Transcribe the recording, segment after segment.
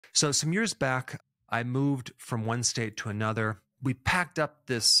So some years back, I moved from one state to another. We packed up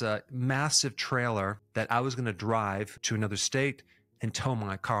this massive trailer that I was going to drive to another state and tow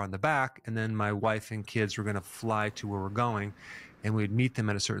my car on the back. And then my wife and kids were going to fly to where we're going and we'd meet them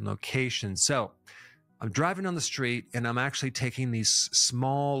at a certain location. So I'm driving down the street and I'm actually taking these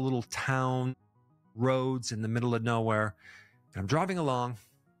small little town roads in the middle of nowhere. And I'm driving along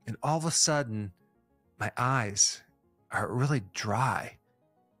and all of a sudden my eyes are really dry.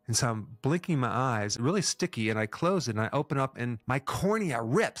 And so I'm blinking my eyes, really sticky, and I close it and I open up and my cornea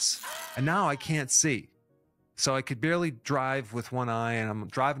rips and now I can't see. So I could barely drive with one eye and I'm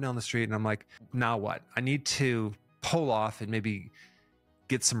driving down the street and I'm like, now what? I need to pull off and maybe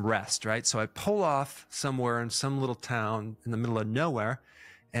get some rest, right? So I pull off somewhere in some little town in the middle of nowhere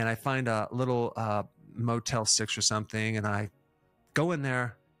and I find a little Motel 6 or something and I go in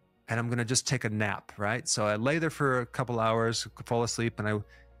there and I'm going to just take a nap, right? So I lay there for a couple hours, fall asleep, and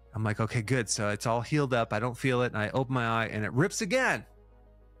I'm like, okay, good. So it's all healed up. I don't feel it. And I open my eye and it rips again.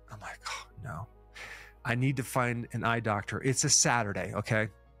 I'm like, oh no, I need to find an eye doctor. It's a Saturday. Okay.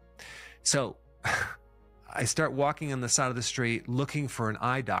 So I start walking on the side of the street looking for an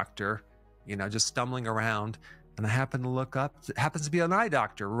eye doctor, just stumbling around. And I happen to look up, it happens to be an eye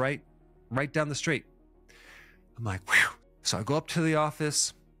doctor right down the street. I'm like, whew. So I go up to the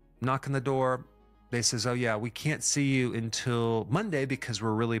office, knock on the door. They says, oh yeah, we can't see you until Monday because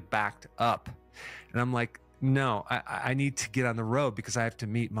we're really backed up. And I'm like, no, I need to get on the road because I have to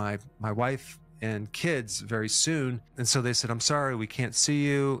meet my wife and kids very soon. And so they said, I'm sorry, we can't see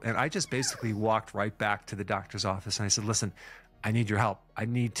you. And I just basically walked right back to the doctor's office. And I said, listen, I need your help. You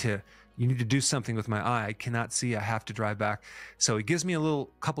need to do something with my eye. I cannot see. I have to drive back. So he gives me a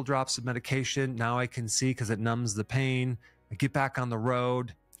couple drops of medication. Now I can see because it numbs the pain. I get back on the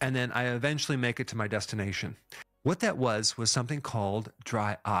road. And then I eventually make it to my destination. What that was something called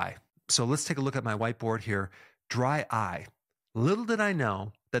dry eye. So let's take a look at my whiteboard here. Dry eye. Little did I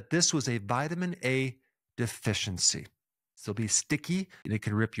know that this was a vitamin A deficiency. So it'll be sticky and it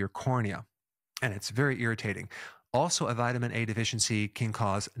can rip your cornea. And it's very irritating. Also, a vitamin A deficiency can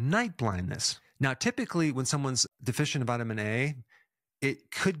cause night blindness. Now, typically when someone's deficient in vitamin A,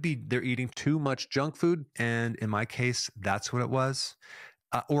 it could be they're eating too much junk food. And in my case, that's what it was.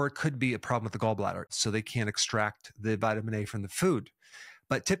 Or it could be a problem with the gallbladder, so they can't extract the vitamin A from the food.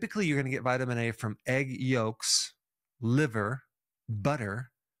 But typically, you're going to get vitamin A from egg yolks, liver,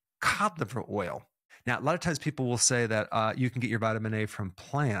 butter, cod liver oil. Now, a lot of times people will say that you can get your vitamin A from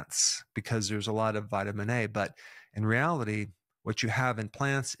plants because there's a lot of vitamin A. But in reality, what you have in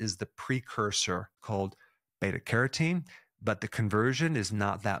plants is the precursor called beta-carotene, but the conversion is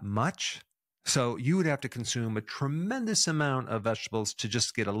not that much. So you would have to consume a tremendous amount of vegetables to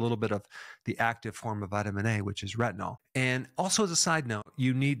just get a little bit of the active form of vitamin A, which is retinol. And also as a side note,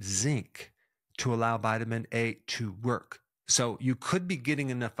 you need zinc to allow vitamin A to work. So you could be getting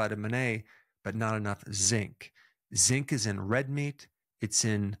enough vitamin A, but not enough zinc. Zinc is in red meat. It's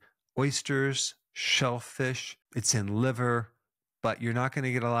in oysters, shellfish. It's in liver, but you're not going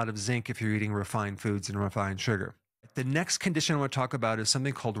to get a lot of zinc if you're eating refined foods and refined sugar. The next condition I want to talk about is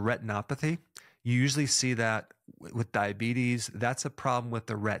something called retinopathy. You usually see that with diabetes. That's a problem with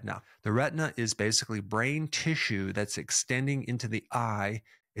the retina. The retina is basically brain tissue that's extending into the eye.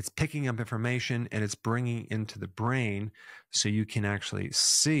 It's picking up information and it's bringing into the brain so you can actually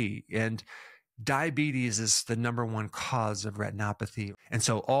see. And diabetes is the #1 cause of retinopathy. And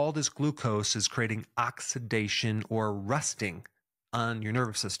so all this glucose is creating oxidation or rusting on your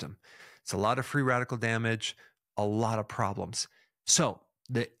nervous system. It's a lot of free radical damage, a lot of problems. So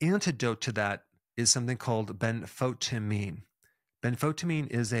the antidote to that is something called benfotiamine. Benfotiamine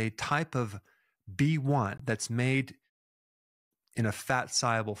is a type of B1 that's made in a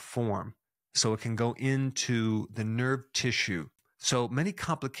fat-soluble form. So it can go into the nerve tissue. So many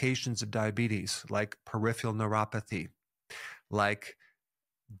complications of diabetes, like peripheral neuropathy, like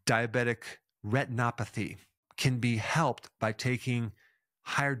diabetic retinopathy, can be helped by taking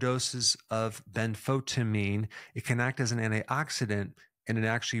higher doses of benfotiamine. It can act as an antioxidant, and it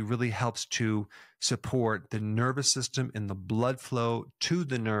actually really helps to support the nervous system and the blood flow to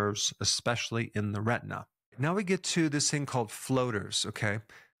the nerves, especially in the retina. Now we get to this thing called floaters, okay?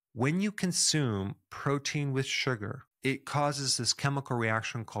 When you consume protein with sugar, it causes this chemical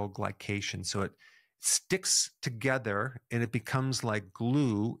reaction called glycation. So it sticks together and it becomes like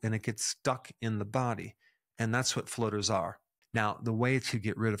glue and it gets stuck in the body. And that's what floaters are. Now, the way to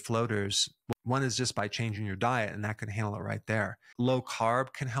get rid of floaters, one is just by changing your diet, and that can handle it right there. Low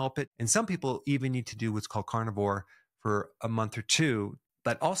carb can help it. And some people even need to do what's called carnivore for a month or two.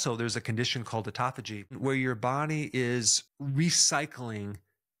 But also there's a condition called autophagy where your body is recycling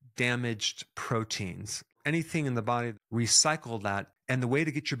damaged proteins. Anything in the body, recycle that. And the way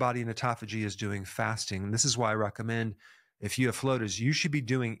to get your body in autophagy is doing fasting. And this is why I recommend, if you have floaters, you should be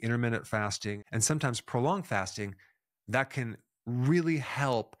doing intermittent fasting and sometimes prolonged fasting. That can really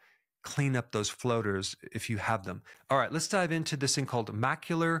help clean up those floaters if you have them. All right, let's dive into this thing called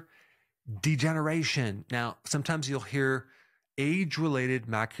macular degeneration. Now, sometimes you'll hear age-related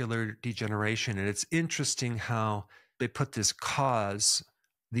macular degeneration, and it's interesting how they put this cause,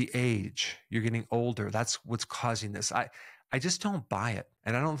 the age. You're getting older. That's what's causing this. I just don't buy it.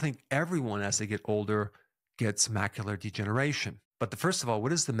 And I don't think everyone, as they get older, gets macular degeneration. But first of all,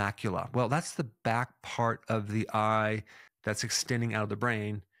 what is the macula? Well, that's the back part of the eye that's extending out of the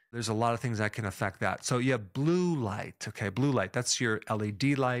brain. There's a lot of things that can affect that. So you have blue light. Okay, blue light, that's your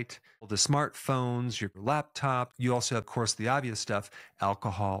LED light, the smartphones, your laptop. You also have, of course, the obvious stuff,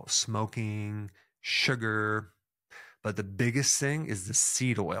 alcohol, smoking, sugar. But the biggest thing is the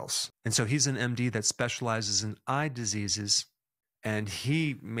seed oils. And so he's an MD that specializes in eye diseases. And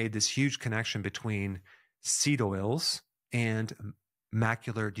he made this huge connection between seed oils and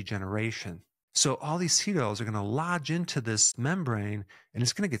macular degeneration. So all these seed oils are going to lodge into this membrane and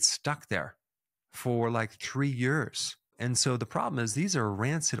it's going to get stuck there for like 3 years. And so the problem is these are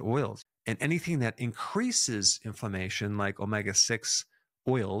rancid oils, and anything that increases inflammation, like omega-6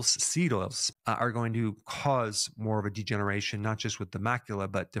 oils, seed oils, are going to cause more of a degeneration, not just with the macula,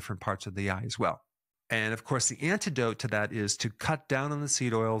 but different parts of the eye as well. And of course, the antidote to that is to cut down on the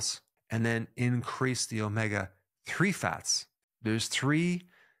seed oils and then increase the omega-3 fats. There's 3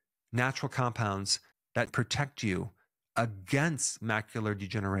 natural compounds that protect you against macular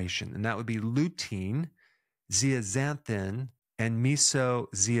degeneration. And that would be lutein, zeaxanthin, and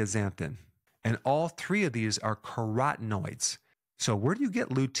mesozeaxanthin. And all 3 of these are carotenoids. So where do you get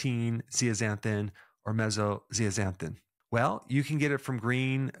lutein, zeaxanthin, or mesozeaxanthin? Well, you can get it from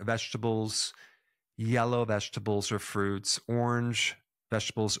green vegetables, yellow vegetables or fruits, orange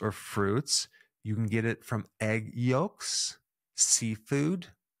vegetables or fruits. You can get it from egg yolks, seafood,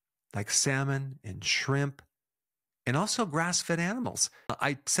 like salmon and shrimp, and also grass-fed animals.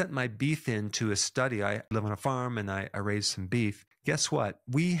 I sent my beef into a study. I live on a farm and I raised some beef. Guess what?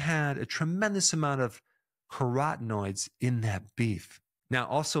 We had a tremendous amount of carotenoids in that beef. Now,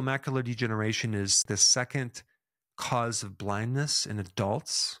 also macular degeneration is the second cause of blindness in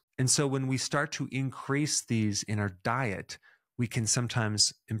adults. And so when we start to increase these in our diet, we can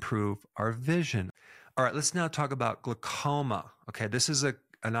sometimes improve our vision. All right, let's now talk about glaucoma. Okay, this is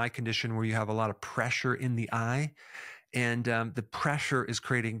an eye condition where you have a lot of pressure in the eye, and the pressure is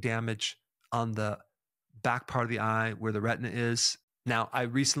creating damage on the back part of the eye where the retina is. Now, I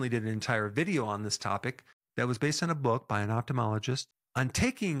recently did an entire video on this topic that was based on a book by an ophthalmologist on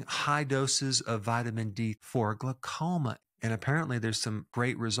taking high doses of vitamin D for glaucoma. And apparently there's some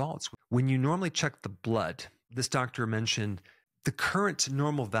great results. When you normally check the blood, this doctor mentioned the current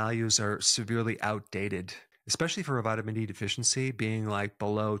normal values are severely outdated, especially for a vitamin D deficiency being like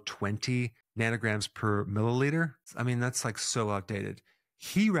below 20 nanograms per milliliter. I mean, that's like so outdated.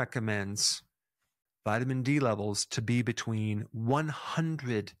 He recommends vitamin D levels to be between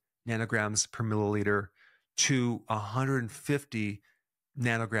 100 nanograms per milliliter to 150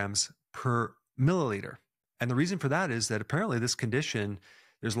 nanograms per milliliter. And the reason for that is that apparently this condition,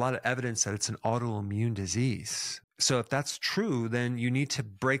 there's a lot of evidence that it's an autoimmune disease. So if that's true, then you need to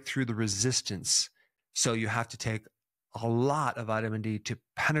break through the resistance. So you have to take a lot of vitamin D to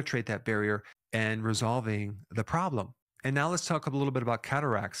penetrate that barrier and resolving the problem. And now let's talk a little bit about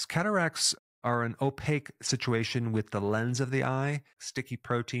cataracts. Cataracts are an opaque situation with the lens of the eye. Sticky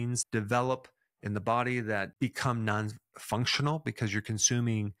proteins develop in the body that become non-functional because you're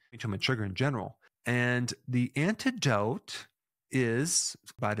consuming too much sugar in general. And the antidote is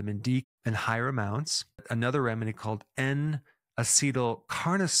vitamin D in higher amounts. Another remedy called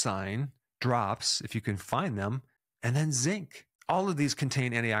N-acetylcarnosine drops, if you can find them, and then zinc. All of these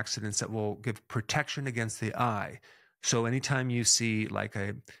contain antioxidants that will give protection against the eye. So anytime you see like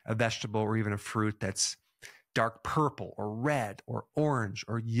a vegetable or even a fruit that's dark purple or red or orange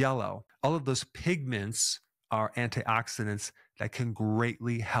or yellow, all of those pigments are antioxidants that can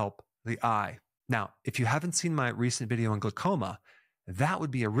greatly help the eye. Now, if you haven't seen my recent video on glaucoma, that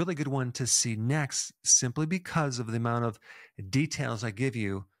would be a really good one to see next, simply because of the amount of details I give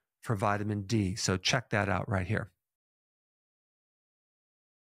you for vitamin D. So check that out right here.